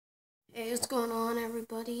Hey, what's going on,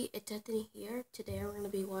 everybody? It's Anthony here. Today we're going to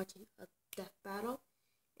be watching a death battle,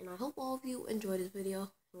 and I hope all of you enjoy this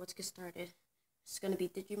video. Let's get started. It's going to be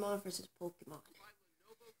Digimon versus Pokemon.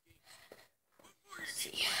 Let's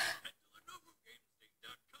see.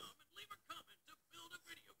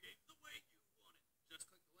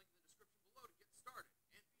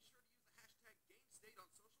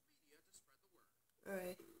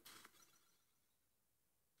 Alright.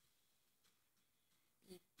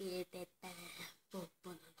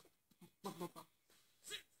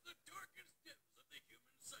 Since the darkest depths of the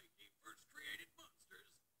human psyche first created monsters,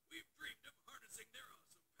 we've dreamed of harnessing their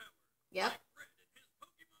awesome power. Yep. Like Red and his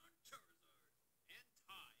Pokemon Charizard, and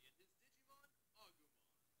Tai and his Digimon Agumon.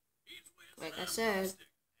 He's Like I said,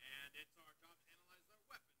 and it's our job to analyze their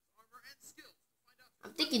weapons, armor, and skills to find out.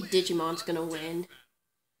 I'm thinking Digimon's gonna win.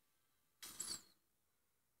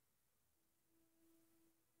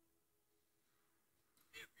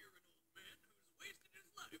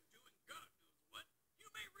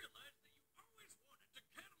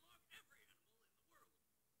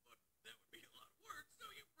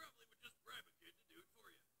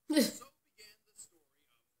 So began the story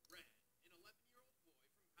of Red, an 11-year-old boy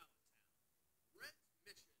from Palatown. Red's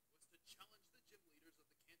mission was to challenge the gym leaders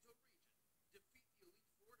of the Kanto region, defeat the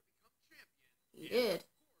Elite Four to become champion, He did.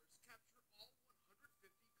 of course, capture all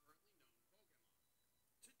 150 currently known Pokemon.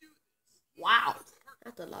 To do this, he Wow, was a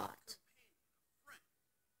that's a lot. friend,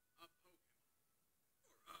 a Pokemon.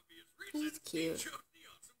 For obvious reasons, He's cute. he chose the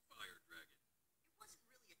awesome Fire Dragon. It wasn't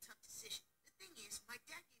really a tough decision. The thing is, my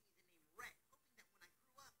dad gave me the name Red, hoping that when I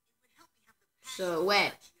grew up, it would help me have the So,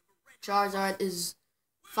 wet. Charizard is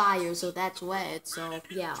fire, so that's wet. So,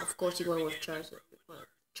 yeah, of course you're going with Charizard.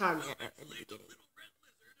 Charmander at the beginning.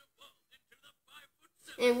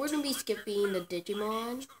 And we're going to be skipping the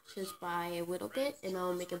Digimon just by a little bit, and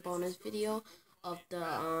I'll make a bonus video of the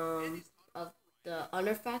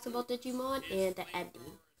other facts about Digimon and the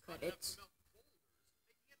ending credits.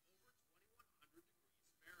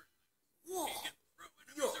 Whoa!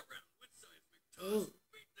 Yo. Dang.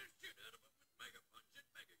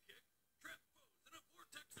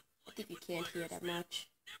 I think you can't hear that much.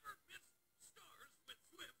 Never miss stars with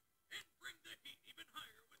Swift and bring the heat even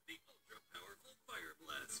higher with the ultra-powerful Fire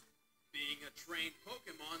Blast. Being a trained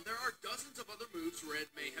Pokemon, there are dozens of other moves Red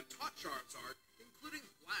may have taught Charizard, including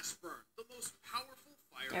Blast Burn, the most powerful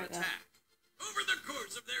fire attack. Over the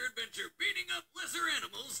course of their adventure beating up lesser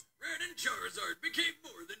animals, Red and Charizard became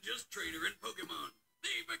more than just trainer and Pokemon.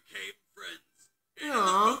 They became friends. And in the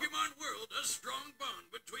Aww. Pokemon world, a strong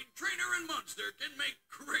bond between trainer and monster can make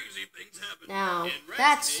crazy things happen. Now, In Red's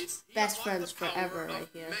that's case, he best unlocked friends the power forever of right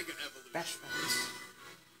here. Mega Evolution. Best friends.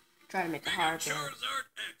 Try to make it Mega hard, though. Charizard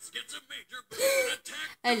X gets a major boost in attack,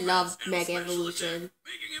 I love defense, and Mega special Evolution, attack,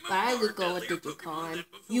 making him a but I far would go with deadlier Pokemon Digicon. than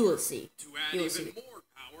before. You will see. To add You will even see. more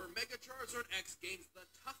power, Mega Charizard X gains the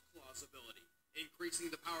Tough Claws ability,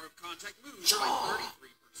 increasing the power of contact moves by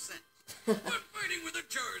 33%. But fighting with a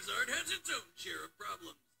Charizard has its own share of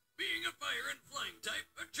problems. Being a fire and flying type,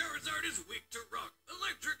 a Charizard is weak to rock,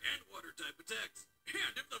 electric, and water type attacks.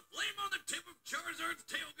 And if the flame on the tip of Charizard's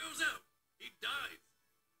tail goes out, he dies.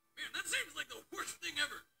 Man, that seems like the worst thing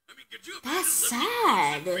ever. I mean, could you imagine That's living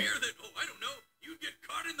sad. in fear that, I don't know, you'd get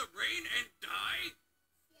caught in the rain and die?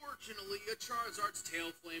 Fortunately, a Charizard's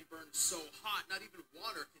tail flame burns so hot, not even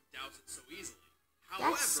water can douse it so easily.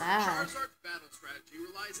 However, That's sad. Charizard's battle strategy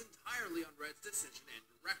relies entirely on Red's decision and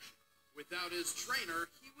direction. Without his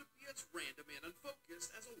trainer, he would be as random and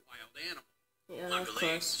unfocused as a wild animal. Yeah, of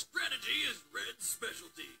Luckily, course. strategy is Red's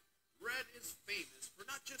specialty. Red is famous for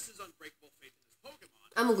not just his unbreakable faith in his Pokemon.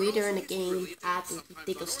 I'm a but leader also in the his game. brilliant I have and to sometimes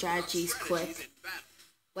think of unorthodox strategies quick. in battle.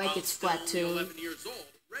 Like While it's still only Splatoon. 11 years old,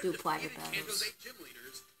 Red Do private defeated battles. Kanto's 8 gym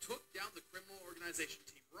leaders, took down the criminal organization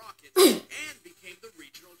Team Rocket, and became the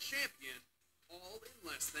regional champion, all in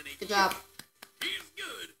less than a Good year. job. He's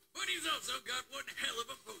good, but he's also got one hell of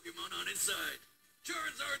a Pokemon on his side.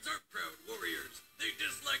 Charizards are proud warriors. They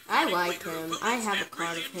dislike I fighting like weaker him. opponents I have a and card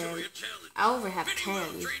really of him. enjoy a challenge. I over have Many 10.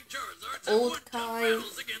 well-trained Charizards have won Old tough kind,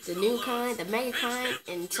 battles against the all new odds. kind, the mega As kind, hence,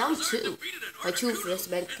 and some Charizard two. defeated an Or two Articuno, for this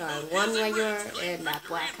mega and kind. both One his and regular Red's claimed and that victory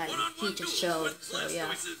black in kind. one-on-one He just duels showed, with so yeah.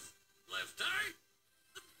 Blastoises. Blastoise?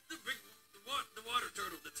 The water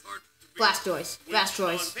turtle that's hard to beat. Blastoise. Which,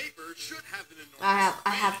 Blastoise. on paper, should have an enormous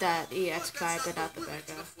I have advantage. that EX But card that's that not out the limit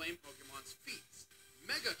to back. the flame Pokemon's feats.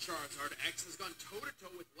 Mega Charizard X has gone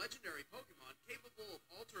toe-to-toe with legendary Pokemon capable of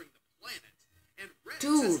altering the planet. And Red has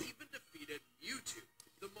Dude. even defeated Mewtwo,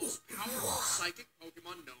 the most powerful psychic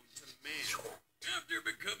Pokemon known to man. After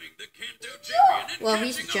becoming the Kanto champion and Well,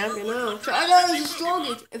 he's the catching champion over now. 150 Charizard is the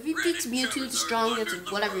strongest. Pokemon, If he Red beats and Mewtwo the Charizard strongest, wandered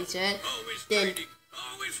the whatever he world, said, always then training,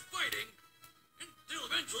 always fighting,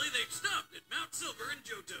 Silver and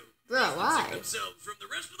Johto. Bro, why? Distancing themselves from the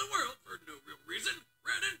rest of the world for no real reason,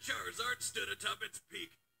 Red and Charizard stood atop its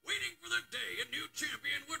peak, waiting for the day a new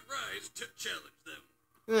champion would rise to challenge them.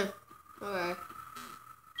 Alright.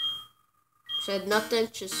 Said nothing,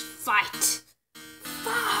 just fight.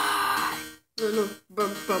 Fight! No,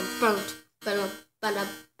 bum, bum, bum. Ba-dum, ba-dum,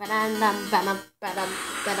 ba-dum, ba-dum, ba-dum,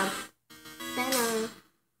 ba-dum, ba-dum.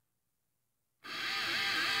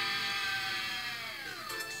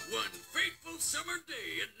 One fateful summer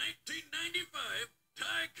day in 1995,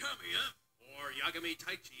 Tai Kamiya, or Yagami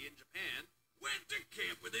Taichi in Japan, went to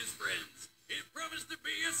camp with his friends. It promised to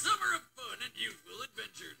be a summer of fun and youthful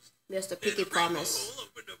adventures. Just a Then picky a rainbow promise. hole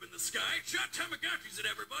opened up in the sky, shot Tamagotchis at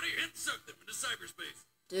everybody, and sucked them into cyberspace.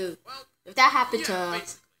 Dude, Well, if that happened yeah, to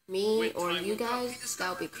basically. me When or Tai you woke up, he guys, that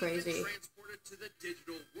discovered would be he'd been crazy. transported to the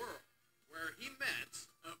digital world, where he met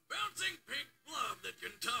a bouncing pink blob that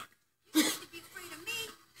can talk. You should be afraid of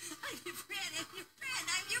me. I'm your friend. I'm your friend.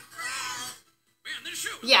 I'm your friend. Man, this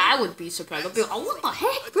show is Yeah, I weird. would be surprised. I'd be like, oh, what the A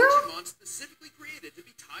heck, bro? Digimon specifically created to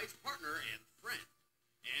be Tai's partner and friend.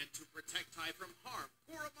 And to protect Tai from harm,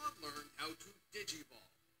 Koromon learned how to digiball,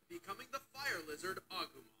 becoming the fire lizard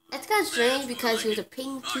Agumon. That's kind of strange because he was a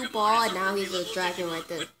pink cute ball and now he's a dragon like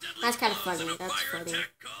this. That's kind of funny. That's funny.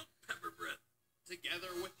 Pepper breath.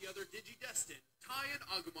 Together with the other Digidestined, Tai and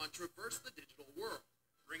Agumon traverse the digital world,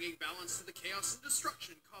 bringing balance to the chaos and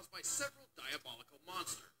destruction caused by several diabolical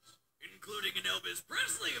monsters, including an Elvis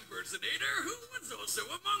Presley impersonator who was also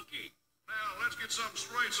a monkey. Now, let's get something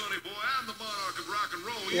straight, sonny boy. I'm the monarch of rock and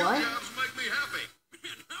roll. Your What? jobs make me happy.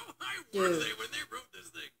 Man, how high were Dude. they when they wrote this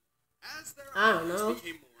thing? As their I don't arms know.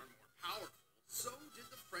 became more and more powerful, so did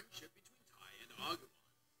the friendship between Tai and Agumon.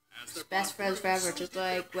 As their Best bond friends grew, forever, so just did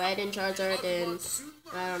their like Red and Charizard and Agumon soon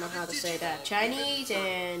learned I don't know how to say that. digiball Chinese even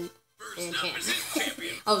and First up hand. is his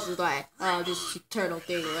champion. I was just like, this eternal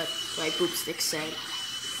thing, like Boopstick said.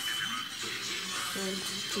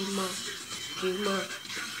 Digimon,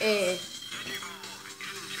 eh.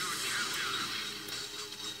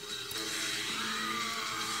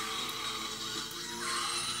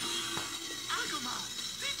 Agumon,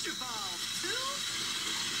 Digiball,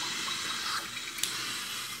 too?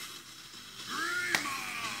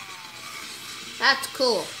 That's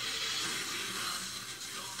cool.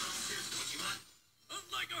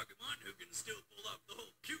 Unlike Agumon, who can still pull off the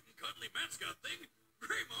whole cute and cuddly mascot thing,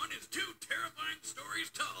 Greymon is 2 terrifying stories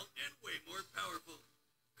tall and way more powerful.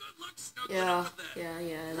 Good luck snuggling Yeah, up with that.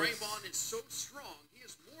 yeah. Greymon is so strong, he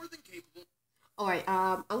is more than capable. Alright,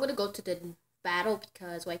 I'm gonna go to the battle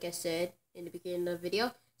because, like I said in the beginning of the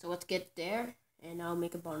video, so let's get there and I'll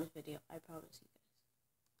make a bonus video. I promise you guys.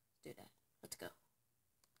 Let's do that. Let's go.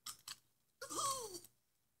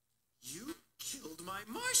 You killed my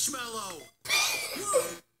marshmallow! Whoa!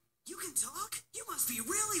 You can talk? You must be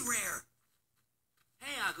really rare.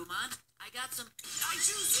 Hey, Agumon. I got some... I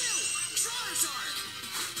choose you! Charizard!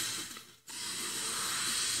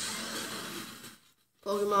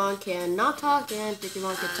 Pokemon can not talk and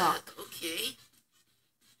Digimon can talk. Okay.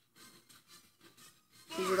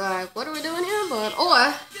 He's like, what are we doing here? But, or,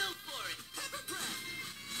 Go for it. Pepper breath.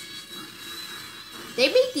 they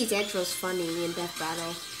make these intros funny in Death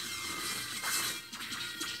Battle.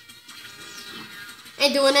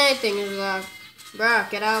 Ain't doing anything. He's like, bruh,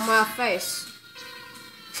 get out of my face.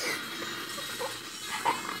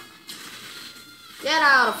 Get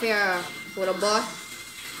out of here, little boy.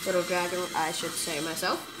 Little dragon, I should say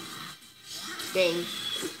myself. Dang.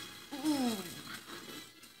 Ooh.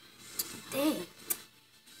 Dang.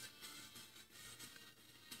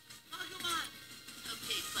 Agumon.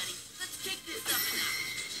 Okay, buddy. Let's kick this up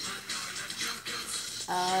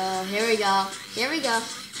a notch. Here we go. Here we go.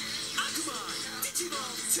 Agumon.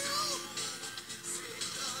 Digiball 2.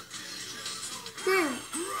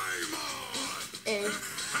 And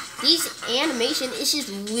these animation is just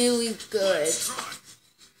really good. Is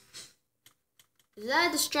that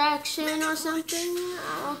a distraction or something?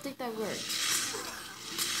 I don't think that works.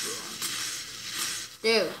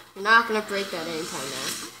 Dude, you're not gonna break that anytime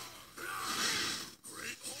now.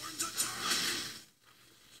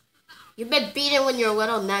 You've been beaten when you're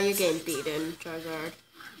little, now you're getting beaten, Charizard.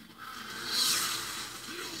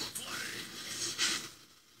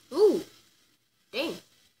 Ooh. Dang.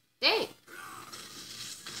 Dang.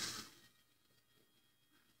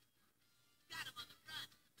 Got him on the run.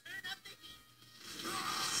 Turn up the heat.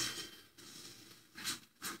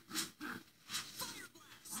 Fire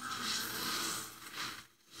blast.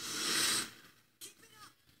 Keep it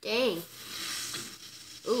up. Dang.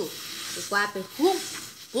 Ooh. Just slapping. Boom.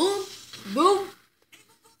 Boom. Boom. Aim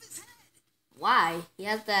above his head. Why? He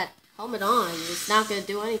has that helmet on. It's not gonna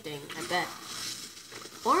do anything, I bet.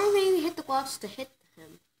 Or maybe hit the blocks to hit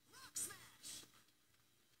him.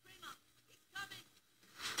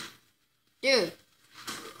 Dude.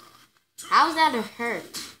 How's that a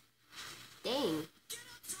hurt? Dang.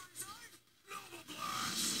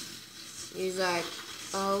 He's like,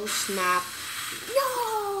 oh snap.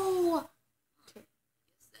 No!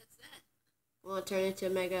 I want to turn into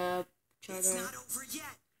Mega Charger. Not over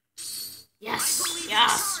yet. Yes!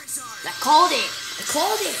 Yes! I called it! I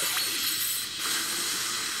called it!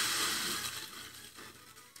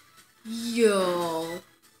 Yo!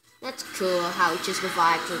 That's cool how he just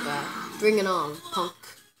revived with that. Bring it on, punk.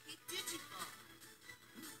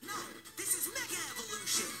 No, this is Mega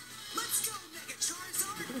Evolution. Let's go, Mega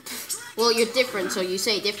Charizard. Well, you're different, so you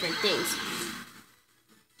say different things.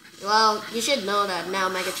 Well, you should know that now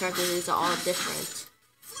Mega Chargers are all different.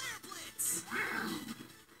 Flare Blitz.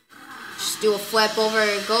 Just do a flip over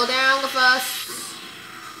and go down with us.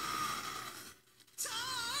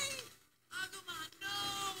 Tie. Agumon, no.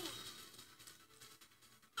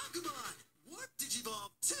 Agumon, Warp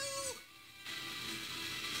Digivolve 2.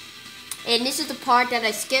 And this is the part that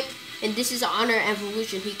I skipped, and this is the honor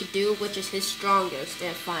evolution he could do, which is his strongest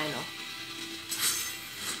and final.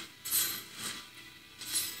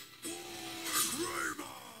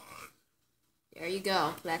 There you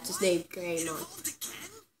go. That's his name, Greymon. Evolved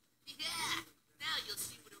again? Yeah, now you'll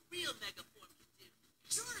see what a real mega form can do.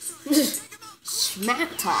 Charizard, take him out.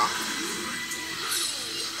 Smack talk.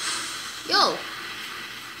 Yo.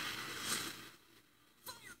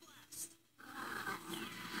 Fire Blast.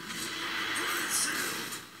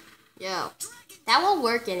 Yo. That won't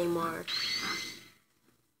work anymore.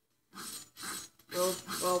 Whoa,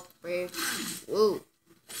 whoa, bang. Woo.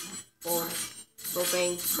 Boom. Boom,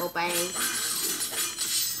 bang. Boom, bang.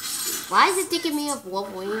 Why is it thinking me of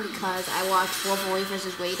Wolverine? Because I watched Wolverine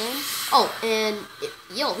vs. Raiden. Oh, and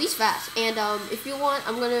yo, he's fast. And if you want,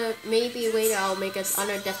 I'm gonna maybe later I'll make an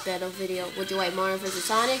honor death battle video. Would you like Mario vs.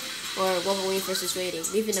 Sonic or Wolverine vs.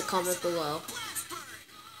 Raiden? Leave in the comment below.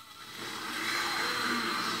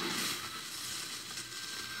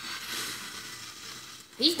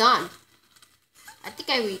 He's done. I think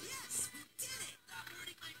I Yes, we did it. Stop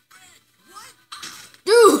hurting my friend. What?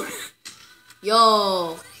 dude. Yo.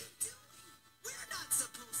 What are you doing? We're not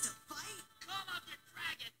supposed to fight. Calm off your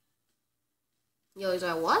dragon. Yo, he's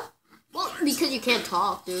like, what? Well, because you can't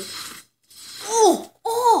talk, dude. Oh!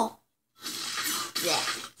 Oh! Yeah.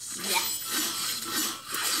 Yeah.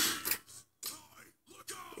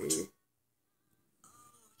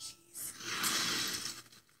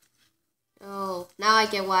 Oh, now I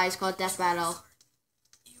get why it's called Death Battle.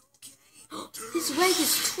 You okay? His leg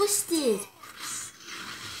is twisted.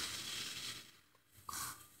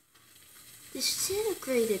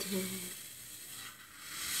 Disintegrated him.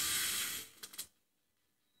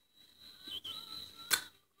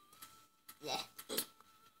 Yeah.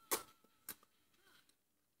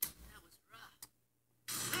 That was rough.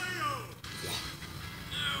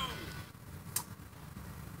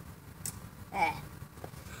 Eh.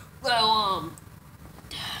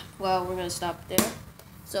 Well, we're gonna stop there.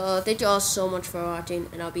 So thank you all so much for watching,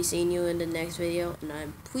 and I'll be seeing you in the next video.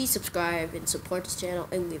 And please subscribe and support this channel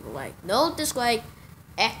and leave a like. No dislike,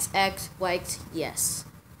 XX likes, yes.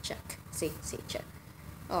 Check. See, check.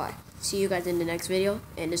 Alright, see you guys in the next video.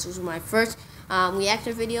 And this was my first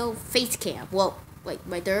reaction video, face cam. Well, like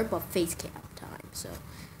my third, but face cam time. So,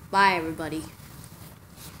 bye everybody.